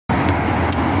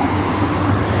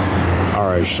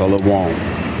All right, Shalom.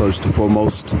 First and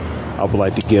foremost, I would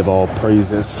like to give all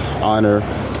praises, honor,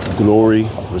 glory,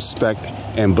 respect,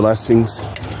 and blessings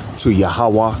to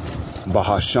Yahweh,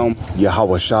 Bahasham,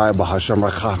 Yahweh Shai, Bahasham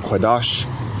Rakha Kwadash.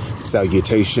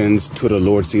 Salutations to the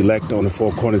Lord's elect on the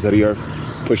four corners of the earth,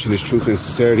 pushing his truth and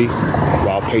sincerity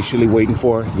while patiently waiting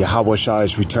for Yahweh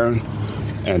Shai's return.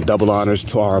 And double honors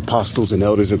to our apostles and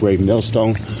elders of Great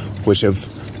Millstone, which have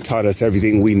taught us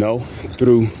everything we know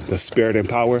through the spirit and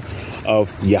power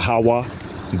of Yahweh,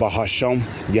 Bahasham,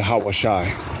 Yahweh Shai.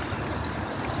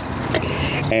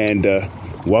 And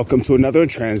welcome to another in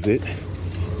transit,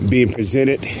 being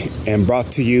presented and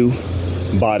brought to you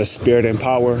by the spirit and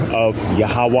power of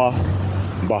Yahweh,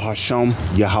 Bahasham,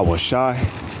 Yahweh Shai.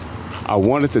 I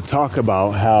wanted to talk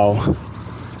about how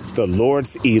the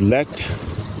Lord's elect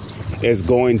is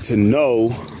going to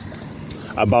know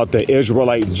about the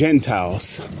Israelite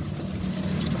gentiles.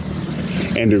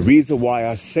 And the reason why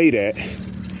I say that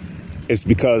is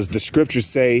because the scriptures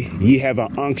say ye have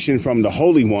an unction from the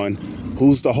Holy One.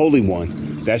 Who's the Holy One?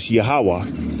 That's Yahweh.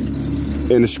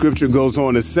 And the scripture goes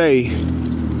on to say,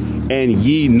 and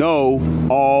ye know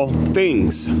all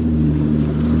things.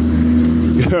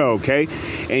 Okay?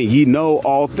 And ye know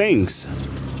all things.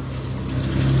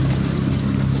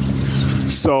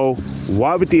 So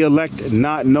why would the elect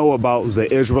not know about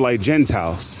the Israelite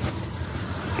Gentiles?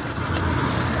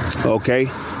 Okay?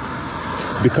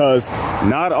 Because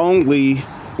not only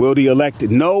will the elect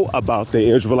know about the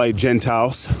Israelite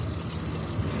Gentiles,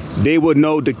 they would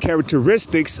know the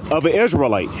characteristics of an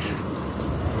Israelite.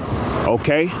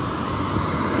 Okay?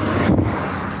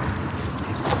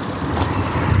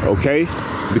 Okay?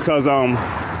 Because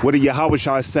what did Yahweh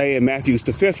Shai say in Matthew's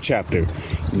the 5th chapter?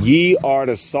 Ye are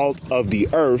the salt of the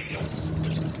earth.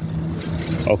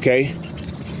 Okay?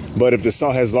 But if the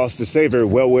salt has lost its savor,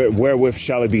 wherewith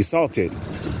shall it be salted?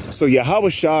 So Yahweh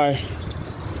Shai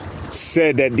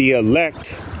said that the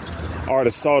elect are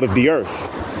the salt of the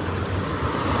earth.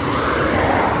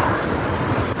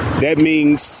 That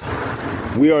means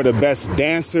we are the best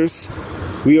dancers.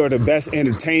 We are the best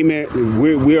entertainment.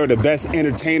 We are the best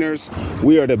entertainers.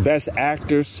 We are the best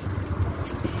actors.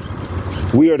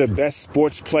 We are the best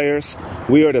sports players.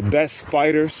 We are the best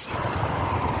fighters.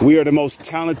 We are the most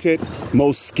talented,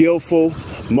 most skillful,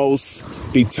 most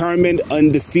determined,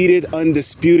 undefeated,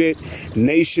 undisputed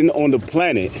nation on the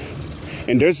planet.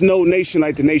 And there's no nation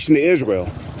like the nation of Israel.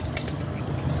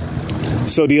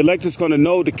 So the elect is going to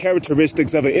know the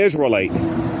characteristics of an Israelite.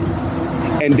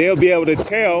 And they'll be able to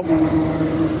tell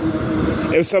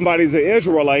if somebody's an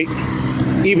Israelite,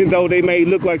 even though they may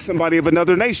look like somebody of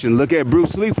another nation. Look at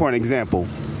Bruce Lee, for an example.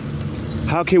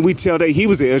 How can we tell that he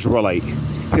was an Israelite?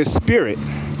 His spirit.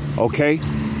 Okay,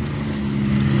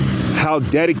 how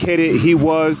dedicated he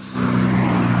was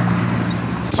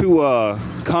to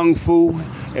kung fu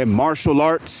and martial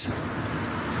arts.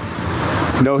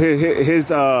 You know, his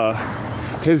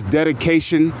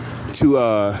dedication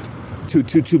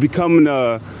to becoming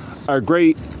a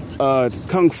great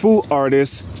kung fu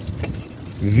artist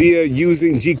via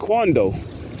using Jeet Kune Do.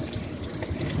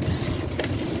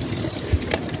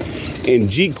 And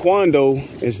Jeet Kune Do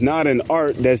is not an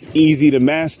art that's easy to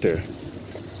master.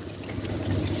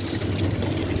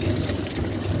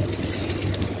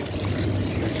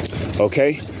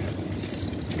 Okay?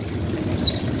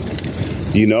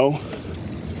 You know?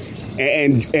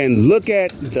 And look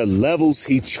at the levels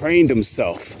he trained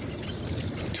himself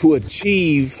to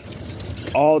achieve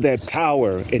all that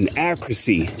power and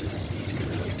accuracy.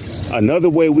 Another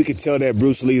way we could tell that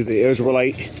Bruce Lee is an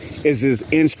Israelite is his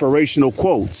inspirational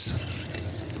quotes.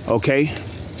 Okay?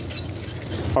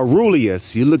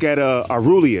 Aurelius. You look at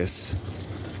Aurelius.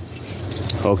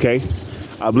 Okay?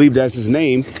 I believe that's his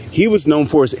name. He was known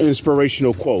for his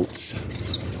inspirational quotes.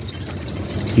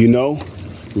 You know?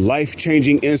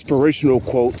 Life-changing inspirational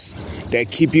quotes that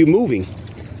keep you moving.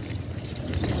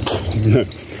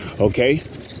 Okay?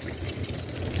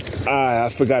 I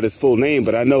forgot his full name,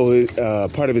 but I know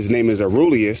part of his name is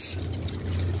Aurelius.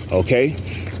 Okay?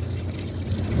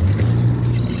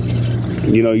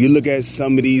 You know, you look at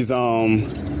some of these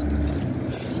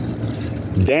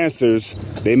dancers,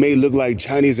 they may look like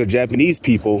Chinese or Japanese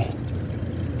people,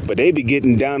 but they be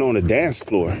getting down on the dance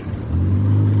floor.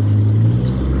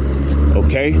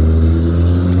 Okay?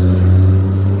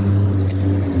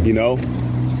 You know,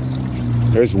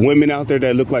 there's women out there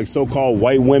that look like so-called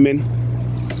white women,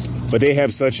 but they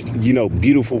have such, you know,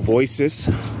 beautiful voices.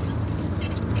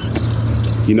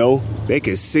 You know, they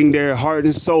can sing their heart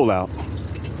and soul out.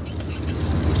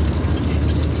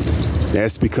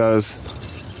 That's because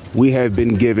we have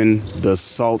been given the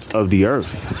salt of the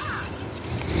earth.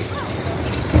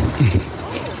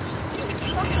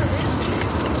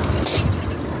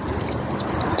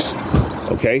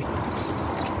 Okay?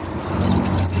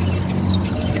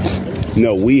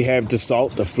 No, we have the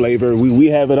salt, the flavor. We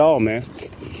have it all, man.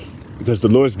 Because the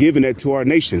Lord's given it to our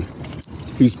nation.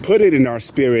 He's put it in our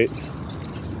spirit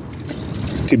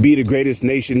to be the greatest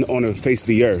nation on the face of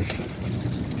the earth.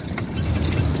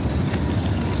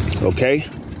 Okay?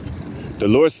 The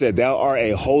Lord said, thou art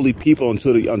a holy people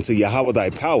unto Yahweh thy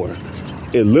power.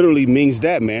 It literally means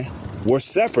that, man. We're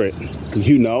separate,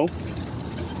 you know.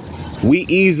 We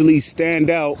easily stand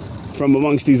out from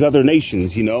amongst these other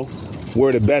nations, you know.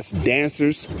 We're the best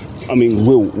dancers. I mean,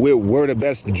 we're the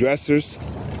best dressers.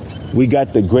 We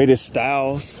got the greatest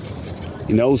styles.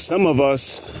 You know, some of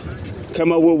us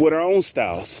come up with our own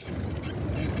styles.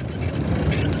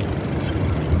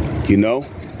 You know?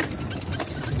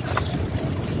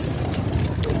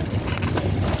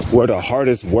 We're the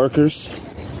hardest workers.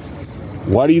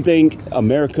 Why do you think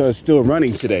America is still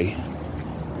running today?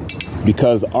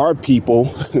 Because our people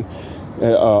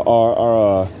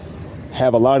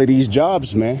have a lot of these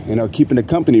jobs, man, and are keeping the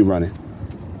company running.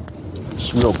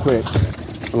 Just real quick,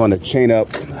 I'm gonna chain up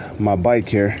my bike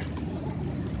here.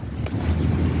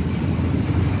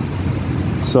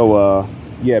 So,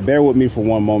 yeah, bear with me for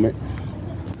one moment.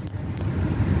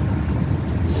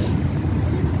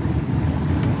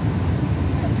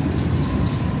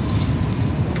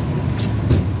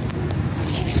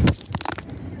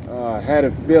 I had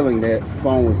a feeling that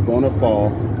phone was gonna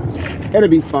fall. It'll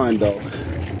be fine though.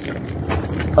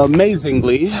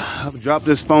 Amazingly, I've dropped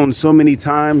this phone so many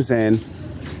times and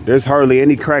there's hardly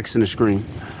any cracks in the screen.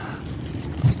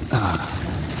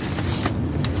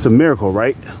 It's a miracle,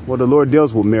 right? Well, the Lord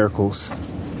deals with miracles.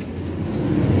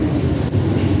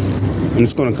 I'm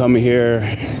just gonna come in here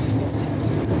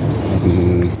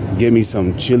and give me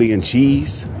some chili and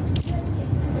cheese.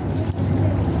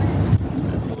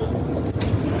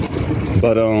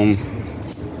 But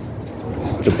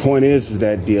the point is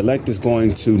that the elect is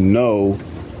going to know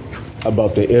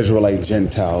about the Israelite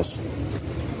Gentiles.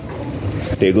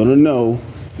 They're going to know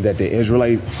that the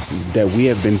Israelite, that we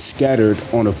have been scattered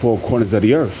on the four corners of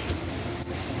the earth,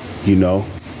 you know.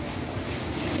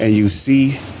 And you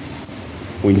see,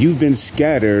 when you've been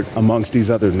scattered amongst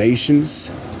these other nations,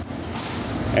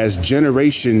 as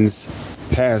generations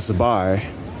pass by,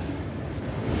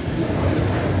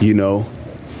 you know,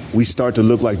 we start to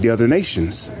look like the other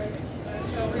nations.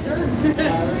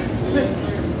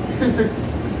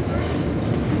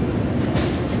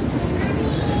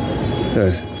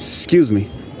 Excuse me.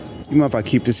 You mind if I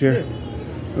keep this here?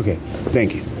 Okay,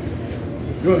 thank you.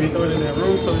 You want me to throw it in that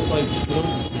room so it's like, you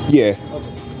know? Yeah.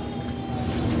 Okay.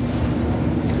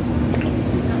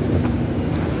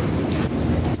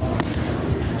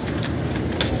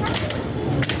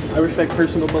 I respect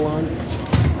personal belongings.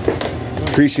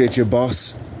 Appreciate your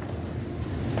boss.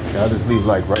 Yeah, I'll just leave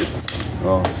like right.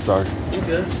 Oh, sorry. You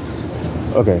good?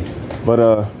 Okay, but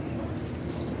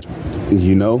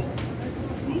you know,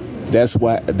 that's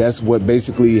what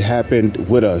basically happened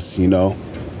with us. You know,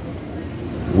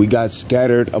 we got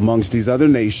scattered amongst these other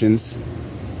nations,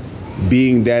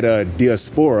 being that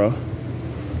diaspora.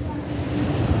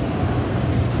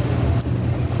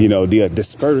 You know, they are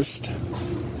dispersed.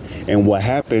 And what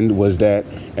happened was that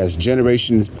as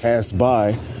generations passed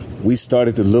by, we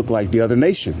started to look like the other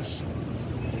nations.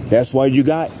 That's why you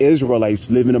got Israelites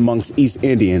living amongst East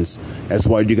Indians. That's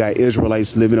why you got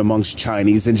Israelites living amongst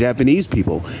Chinese and Japanese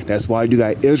people. That's why you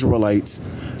got Israelites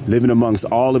living amongst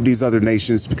all of these other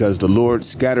nations, because the Lord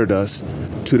scattered us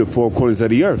to the four corners of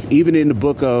the earth. Even in the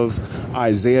book of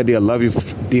Isaiah, the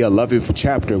 11th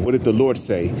chapter, what did the Lord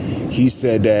say? He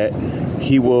said that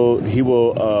he will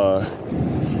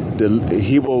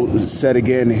set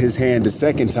again his hand the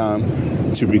second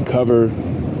time to recover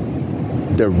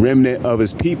the remnant of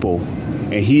his people.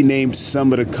 And he named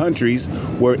some of the countries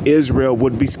where Israel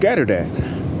would be scattered at.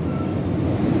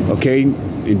 Okay,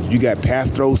 and you got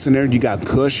Pathros in there, you got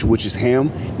Cush, which is Ham,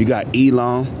 you got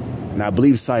Elam, and I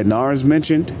believe Shinar is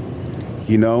mentioned,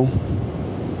 you know.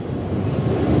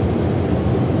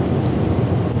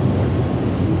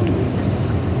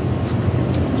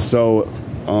 So,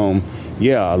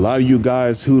 yeah, a lot of you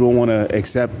guys who don't want to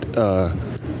accept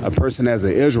a person as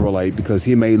an Israelite because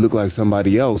he may look like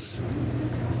somebody else.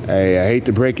 Hey, I hate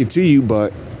to break it to you,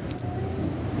 but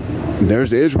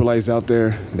there's Israelites out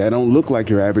there that don't look like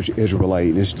your average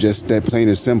Israelite. It's just that plain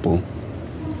and simple.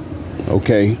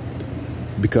 Okay?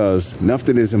 Because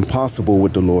nothing is impossible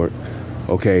with the Lord.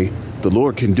 Okay? The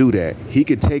Lord can do that. He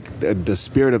could take the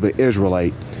spirit of an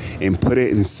Israelite and put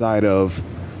it inside of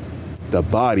the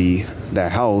body,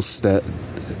 that house that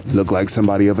looked like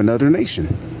somebody of another nation.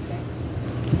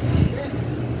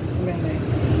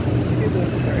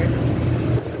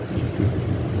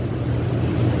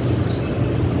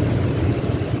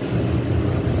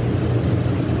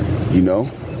 You know,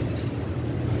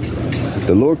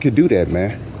 the Lord could do that,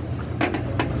 man.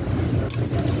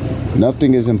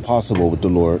 Nothing is impossible with the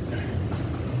Lord,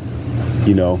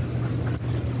 you know,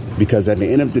 because at the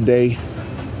end of the day,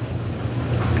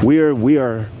 we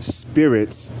are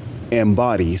spirits and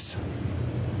bodies.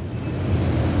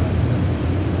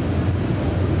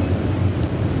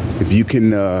 If you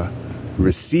can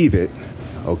receive it,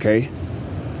 okay?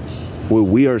 Well,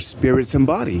 we are spirits and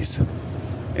bodies.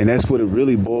 And that's what it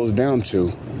really boils down to.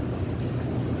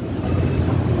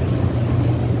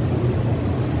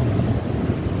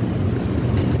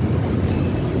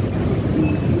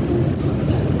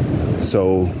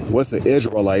 So what's an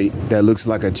Israelite that looks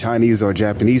like a Chinese or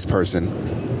Japanese person?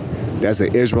 That's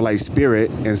an Israelite spirit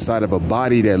inside of a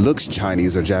body that looks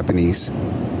Chinese or Japanese.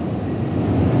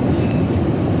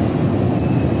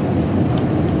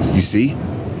 You see?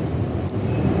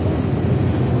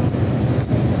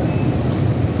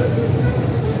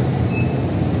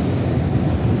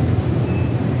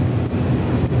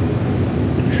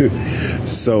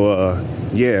 So,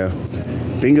 yeah,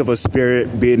 think of a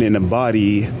spirit being in a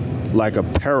body like a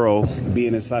pearl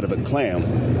being inside of a clam.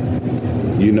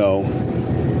 You know,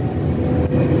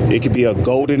 it could be a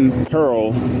golden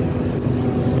pearl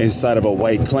inside of a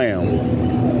white clam.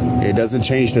 It doesn't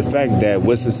change the fact that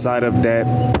what's inside of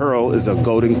that pearl is a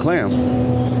golden clam.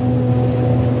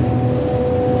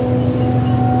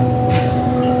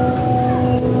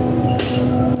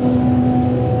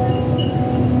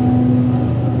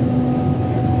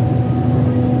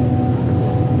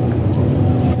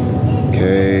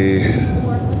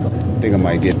 I think I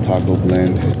might get taco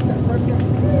blend,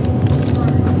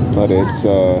 but it's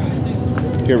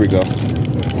here we go.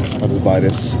 I'll just buy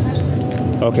this.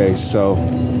 Okay, so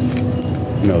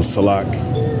you know, Salak,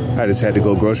 I just had to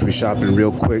go grocery shopping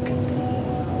real quick.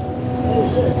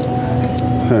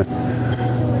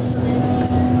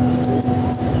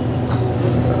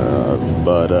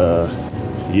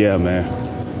 Yeah, man,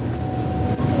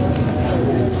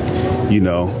 you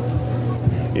know.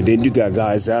 And then you got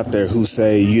guys out there who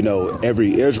say, you know,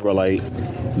 every Israelite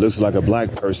looks like a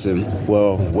black person.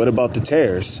 Well, what about the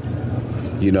tares?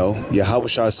 You know,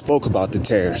 Yahweh spoke about the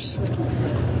tares.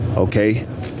 Okay.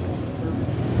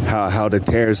 How the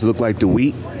tares look like the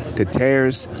wheat. The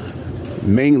tares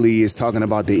mainly is talking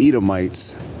about the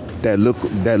Edomites that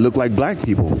look like black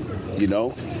people, you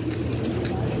know.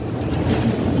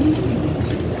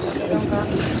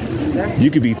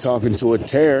 You could be talking to a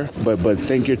tare, but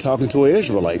think you're talking to an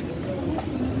Israelite.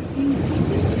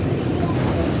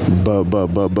 But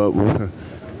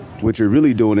what you're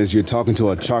really doing is you're talking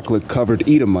to a chocolate-covered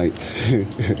Edomite.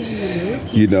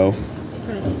 You know.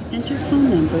 Press enter phone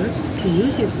number to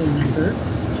use your phone number,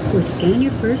 or scan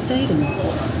your first item.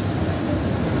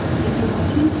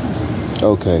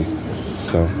 Okay,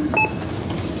 so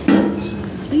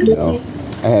you know,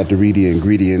 I had to read the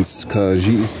ingredients because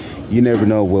you never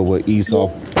know what Esau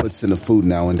puts in the food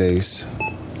nowadays.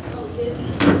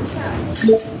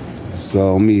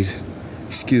 So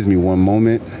excuse me one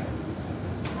moment.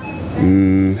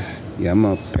 Yeah, I'm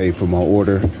gonna pay for my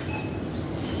order.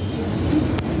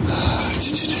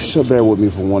 So bear with me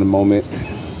for one moment.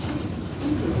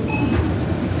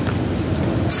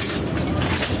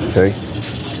 Okay.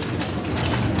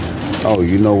 Oh,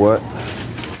 you know what?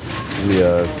 Let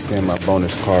me scan my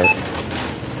bonus card.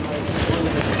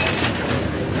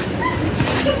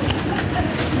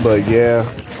 But yeah,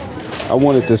 I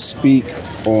wanted to speak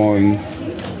on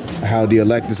how the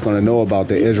elect is going to know about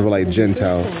the Israelite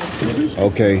Gentiles.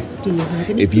 Okay,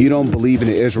 if you don't believe in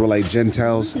the Israelite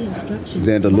Gentiles,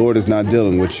 then the Lord is not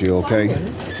dealing with you. Okay,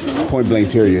 point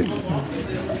blank period.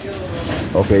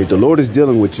 Okay, the Lord is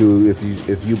dealing with you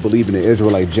if you believe in the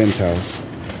Israelite Gentiles.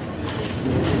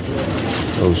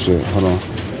 Oh shit, hold on.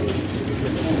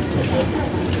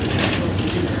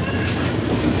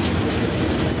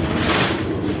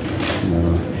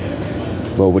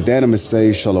 But with that, I'm going to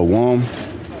say shalom.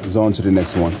 Is on to the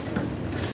next one.